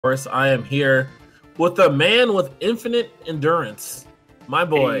course, I am here with a man with infinite endurance, my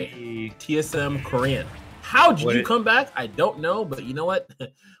boy, TSM Korean. How did you come back? I don't know, but you know what?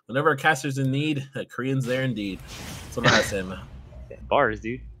 Whenever a caster's in need, Korean's there indeed. That's what I say, man. Bars,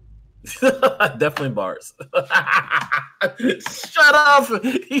 dude. Definitely bars. Shut up!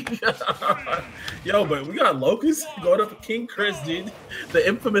 Yo, but we got Locus going up with Kchris, dude. The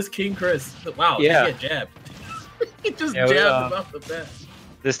infamous Kchris. Wow, yeah. He jabbed. He just jabbed him off the bat.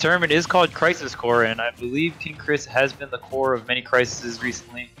 This tournament is called Crisis Core, and I believe Kchris has been the core of many crises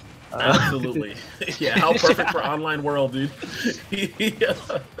recently. Absolutely. Yeah, how perfect for online world, dude.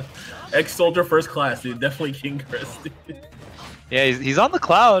 Ex-soldier first class, dude. Definitely Kchris, dude. Yeah, he's on the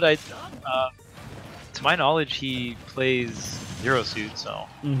cloud. To my knowledge, he plays Zero Suit, so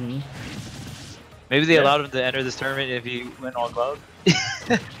maybe they allowed him to enter this tournament if he went all cloud.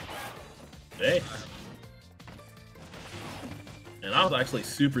 Hey. And I was actually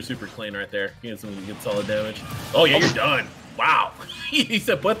super clean right there. Getting some good solid damage. Oh yeah, you're done. Wow. He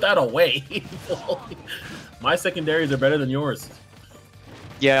said put that away. My secondaries are better than yours.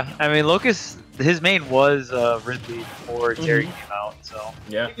 Yeah, I mean Locus, his main was Ridley before Terry came out, so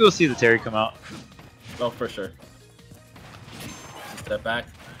yeah, maybe we'll see the Terry come out. Oh, for sure. Step back.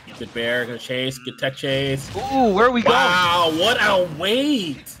 Good bear, good chase, good tech chase. Ooh, where are we going? Wow, what a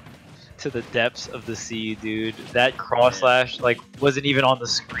wait! To the depths of the sea, dude. That cross slash like wasn't even on the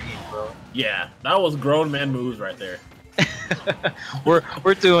screen, bro. Yeah, that was grown man moves right there.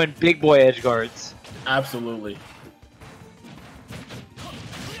 we're doing big boy edge guards. Absolutely.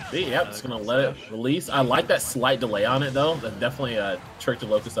 See, yep, just gonna let it release. I like that slight delay on it though. That definitely tricked the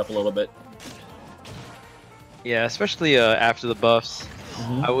Locus up a little bit. Yeah, especially after the buffs.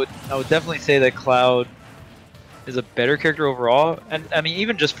 I would definitely say that Cloud is a better character overall, and I mean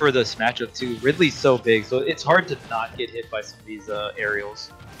even just for this matchup too. Ridley's so big, so it's hard to not get hit by some of these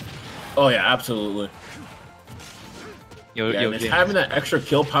aerials. Oh yeah, absolutely. It's having that extra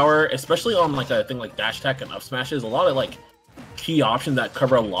kill power, especially on like a thing like dash attack and up smashes. A lot of like key options that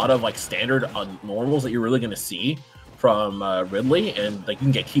cover a lot of like standard normals that you're really gonna see from Ridley, and like you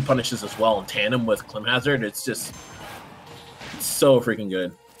can get key punishes as well in tandem with Clim Hazard. It's just so freaking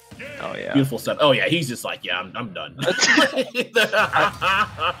good. Oh yeah, beautiful stuff. Oh yeah, he's just like, yeah, I'm done.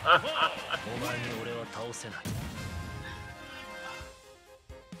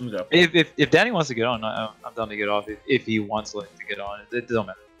 If Danny wants to get on, I'm down to get off. If he wants to get on, it doesn't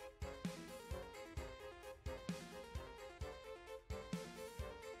matter.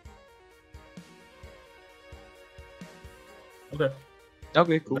 Okay.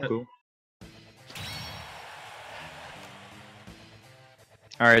 Okay, cool.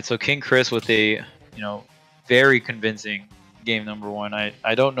 Alright, so Kchris with a, very convincing game number one.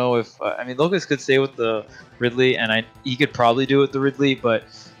 I don't know if, I mean, Locus could stay with the Ridley, and he could probably do it with the Ridley, but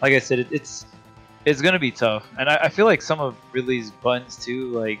like I said, it's going to be tough. And I feel like some of Ridley's buttons too,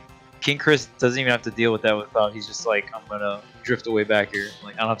 like, Kchris doesn't even have to deal with that with Cloud. He's just like, I'm going to drift away back here.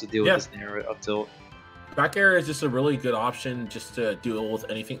 Like, I don't have to deal with this near up tilt. Back air is just a really good option just to deal with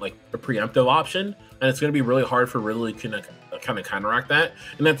anything, like a preemptive option, and it's going to be really hard for Ridley to kind of counteract that.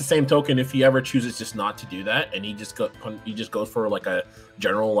 And at the same token, if he ever chooses just not to do that and he just goes for like a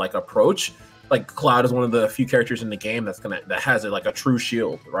general like approach, like Cloud is one of the few characters in the game that has like a true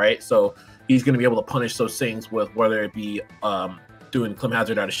shield, right? So he's going to be able to punish those things with whether it be doing Clim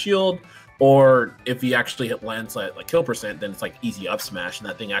Hazard out of shield, or if he actually lands like kill percent, then it's like easy up smash and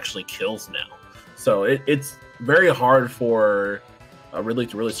that thing actually kills now. So it's very hard for Ridley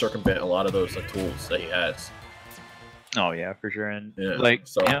to really circumvent a lot of those tools that he has. Oh yeah, for sure. And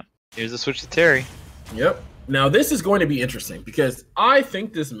here's a switch to Terry. Yep. Now this is going to be interesting because I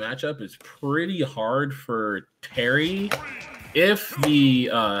think this matchup is pretty hard for Terry if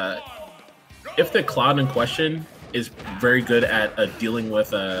the Cloud in question is very good at dealing with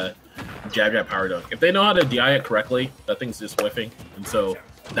jab power dunk. If they know how to DI it correctly, that thing's just whiffing, and so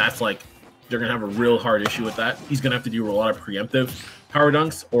that's like, they're going to have a real hard issue with that. He's going to have to do a lot of preemptive power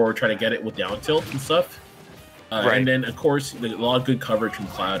dunks or try to get it with down tilt and stuff. And then, of course, a lot of good coverage from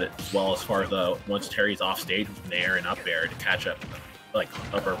Cloud as well, as far as once Terry's off stage with Nair and up air to catch up, like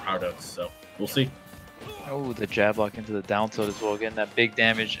upper power dunks. So we'll see. Oh, the jab lock into the down tilt as well. Getting that big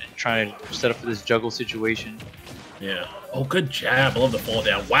damage and trying to set up for this juggle situation. Yeah. Oh, good jab. I love the fall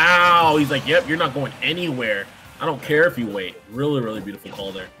down. Wow. He's like, yep, you're not going anywhere. I don't care if you wait. Really beautiful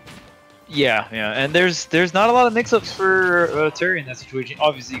call there. Yeah, and there's not a lot of mix-ups for Terry in that situation.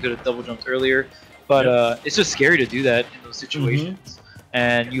 Obviously, you could have double jumped earlier, but it's just scary to do that in those situations.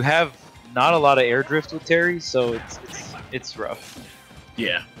 And you have not a lot of air drift with Terry, so it's rough.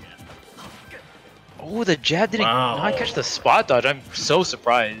 Yeah. Oh, the jab didn't Wow. not catch the spot dodge. I'm so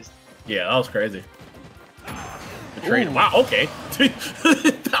surprised. Yeah, that was crazy. The trade. Wow. Okay.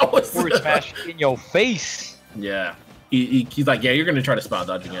 That was Forward smash in your face. Yeah. He's like, yeah, you're gonna try to spot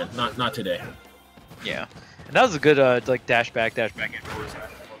dodge again. Not today. Yeah, and that was a good like dash back, and forward smash.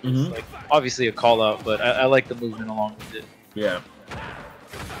 Like obviously a call out, but I like the movement along with it. Yeah.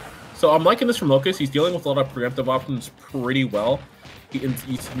 So I'm liking this from Locus. He's dealing with a lot of preemptive options pretty well.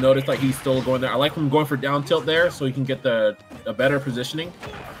 He's noticed like he's still going there. I like him going for down tilt there, so he can get a better positioning.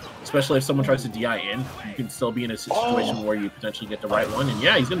 Especially if someone tries to DI in, you can still be in a situation where you potentially get the right one. And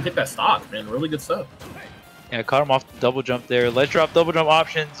yeah, he's gonna hit that stock, man. Really good stuff. Yeah, caught him off the double jump there. Ledge drop, double jump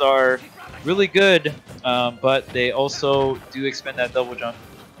options are really good, but they also do expend that double jump.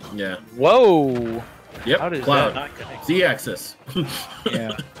 Yeah. Whoa. Yep. How did Cloud. that not connect? Z-axis.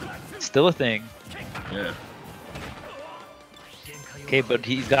 Yeah. Still a thing. Yeah. Okay, but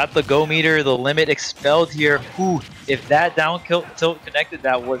he's got the go meter, the limit expelled here. Whew, if that down tilt connected,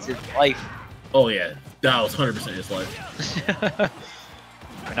 that was his life. Oh yeah, that was 100% his life.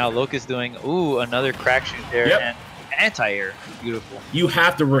 Now Locus doing, another crack shoot there, and anti-air. Beautiful. You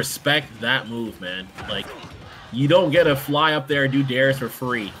have to respect that move, man. Like, you don't get to fly up there and do dares for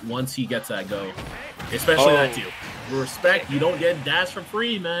free once he gets that go. Especially that too. Respect, you don't get dash for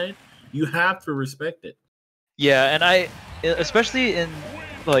free, man. You have to respect it. Yeah, and especially in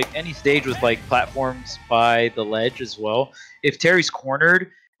like any stage with like platforms by the ledge as well, if Terry's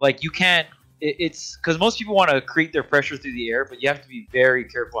cornered, like you can't, it's because most people want to create their pressure through the air, but you have to be very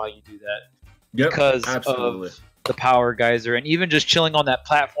careful how you do that. Because of the power geyser, and even just chilling on that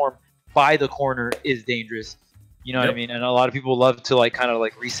platform by the corner is dangerous. You know what I mean? And a lot of people love to like kind of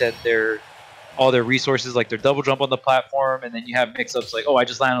like reset all their resources, like their double jump on the platform, and then you have mix-ups like, oh, I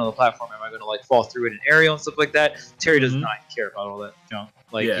just landed on the platform, am I going to like fall through it in aerial and stuff like that? Terry does not care about all that junk.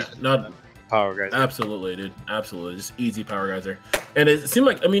 Like, not power geyser. Absolutely, dude. Absolutely, just easy power geyser. And it seemed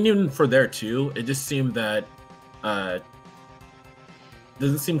like, I mean, even for there too, it just seemed that doesn't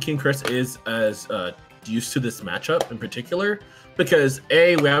seem Kchris is as used to this matchup in particular, because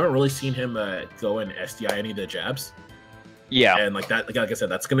we haven't really seen him go and SDI any of the jabs. Yeah, and like that, like I said,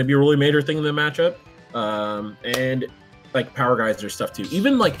 that's going to be a really major thing in the matchup. And like power geyser stuff too.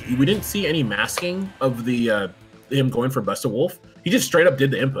 Even like we didn't see any masking of the him going for Busted Wolf. He just straight up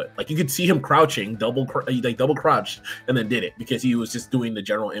did the input. Like you could see him crouching, double crouched, and then did it because he was just doing the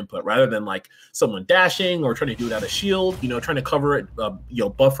general input rather than like someone dashing or trying to do it out of shield. You know, trying to cover it,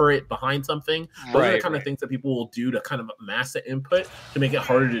 buffer it behind something. Those are the kind of things that people will do to kind of mask the input to make it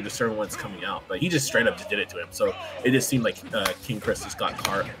harder to discern what's coming out. But he just straight up just did it to him. So it just seemed like Kchris just got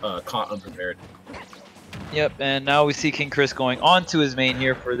caught unprepared. Yep, and now we see Kchris going on to his main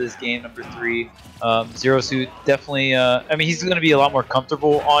here for this game number 3. Zero Suit definitely, I mean, he's going to be a lot more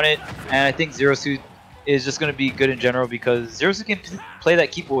comfortable on it, and I think Zero Suit is just going to be good in general because Zero Suit can play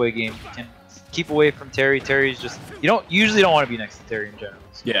that keep away game, can keep away from Terry. Terry's just, you usually don't want to be next to Terry in general.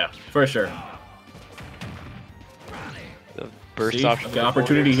 So. Yeah, for sure. The burst option. The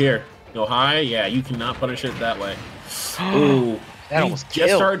opportunity here. Go high, yeah, you cannot punish it that way. Ooh, that almost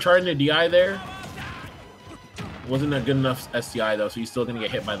just started trying to DI there. Wasn't a good enough SDI though, so he's still gonna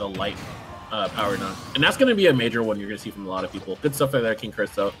get hit by the light power dunk, and that's gonna be a major one you're gonna see from a lot of people. Good stuff there,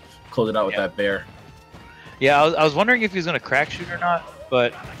 Kchris though. Close it out with that bear. Yeah, I was wondering if he was gonna crack shoot or not,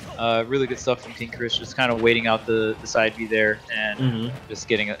 but really good stuff from Kchris. Just kind of waiting out the side B there and just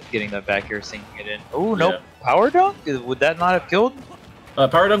getting that back air, sinking it in. Oh no, power dunk? Would that not have killed?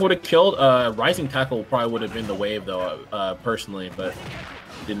 Power dunk would have killed. Rising tackle probably would have been the wave though, personally, but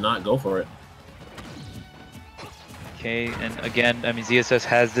did not go for it. Okay, and again, I mean, ZSS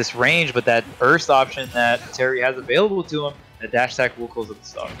has this range, but that burst option that Terry has available to him, the dash attack will close up the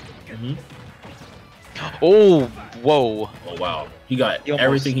stock. Oh, whoa. Oh, wow. He got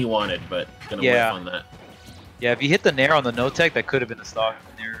everything he wanted, but gonna whiff on that. Yeah, if he hit the nair on the no-tech, that could have been a stock.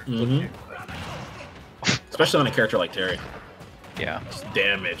 Especially on a character like Terry. Yeah. Just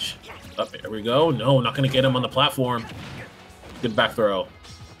damage. Up there we go. No, not gonna get him on the platform. Good back throw.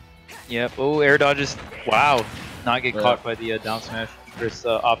 Yep. Oh, air dodges. Wow. Not get caught by the down smash. Kchris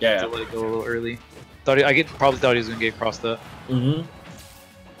opted to let it go a little early. Probably thought he was gonna get across that.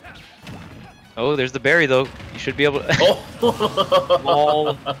 Oh, there's the berry though. You should be able to.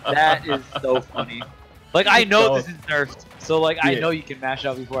 Oh, that is so funny. Like I know this is nerfed, so like I know you can mash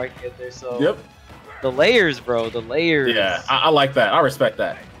out before I can get there. So the layers, bro. The layers. Yeah, I like that. I respect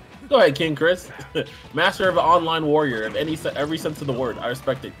that. Go ahead, Kchris. Master of an online warrior in every sense of the word. I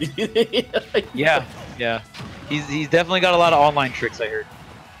respect it. Yeah. He's definitely got a lot of online tricks, I heard.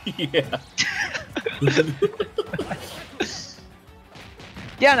 Yeah.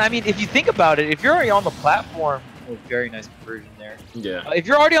 Yeah, and I mean, if you think about it, if you're already on the platform, oh, very nice conversion there. Yeah. If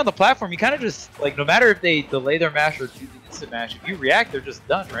you're already on the platform, you kind of just like, no matter if they delay their mash or do the instant mash, if you react, they're just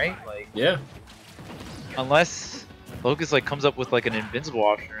done, right? Like, Yeah. Unless Locus like comes up with like an invincible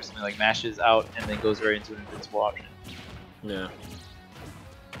option or something, like mashes out and then goes right into an invincible option. Yeah.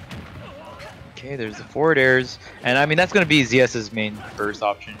 Okay, there's the forward airs, and I mean that's gonna be ZS's main first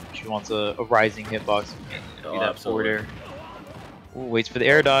option. She wants a rising hitbox, be that forward air. Ooh, waits for the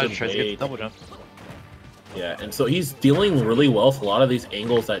air dodge, tries to get the double jump. Yeah, and so he's dealing really well with a lot of these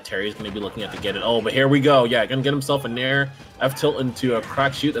angles that Terry's going to be looking at to get it. Oh, but here we go. Yeah, going to get himself a nair, F tilt into a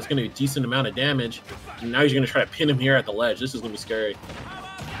crack shoot. That's going to be a decent amount of damage. And now he's going to try to pin him here at the ledge. This is going to be scary.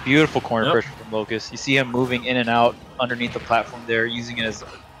 Beautiful corner pressure from Locus. You see him moving in and out underneath the platform there, using it as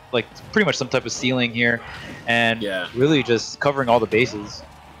like pretty much some type of ceiling here, and really just covering all the bases.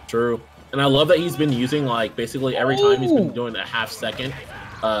 True. And I love that he's been using like basically every time he's been doing a half-second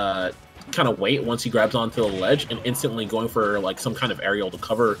kind of wait once he grabs onto the ledge and instantly going for like some kind of aerial to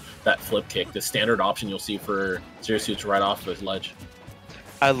cover that flip kick, the standard option you'll see for Zero Suits right off of his ledge.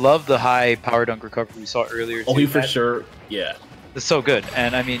 I love the high power dunk recovery we saw earlier. Oh, he for sure, yeah. It's so good,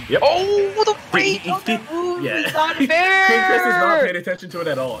 and I mean, oh, the rate of the move is not fair. Kchris is not paying attention to it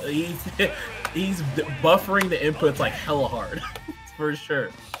at all. He's buffering the inputs like hella hard, for sure.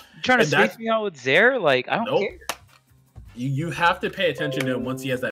 You're trying to space me out with Zaire? Like, I don't care. You have to pay attention to him once he has that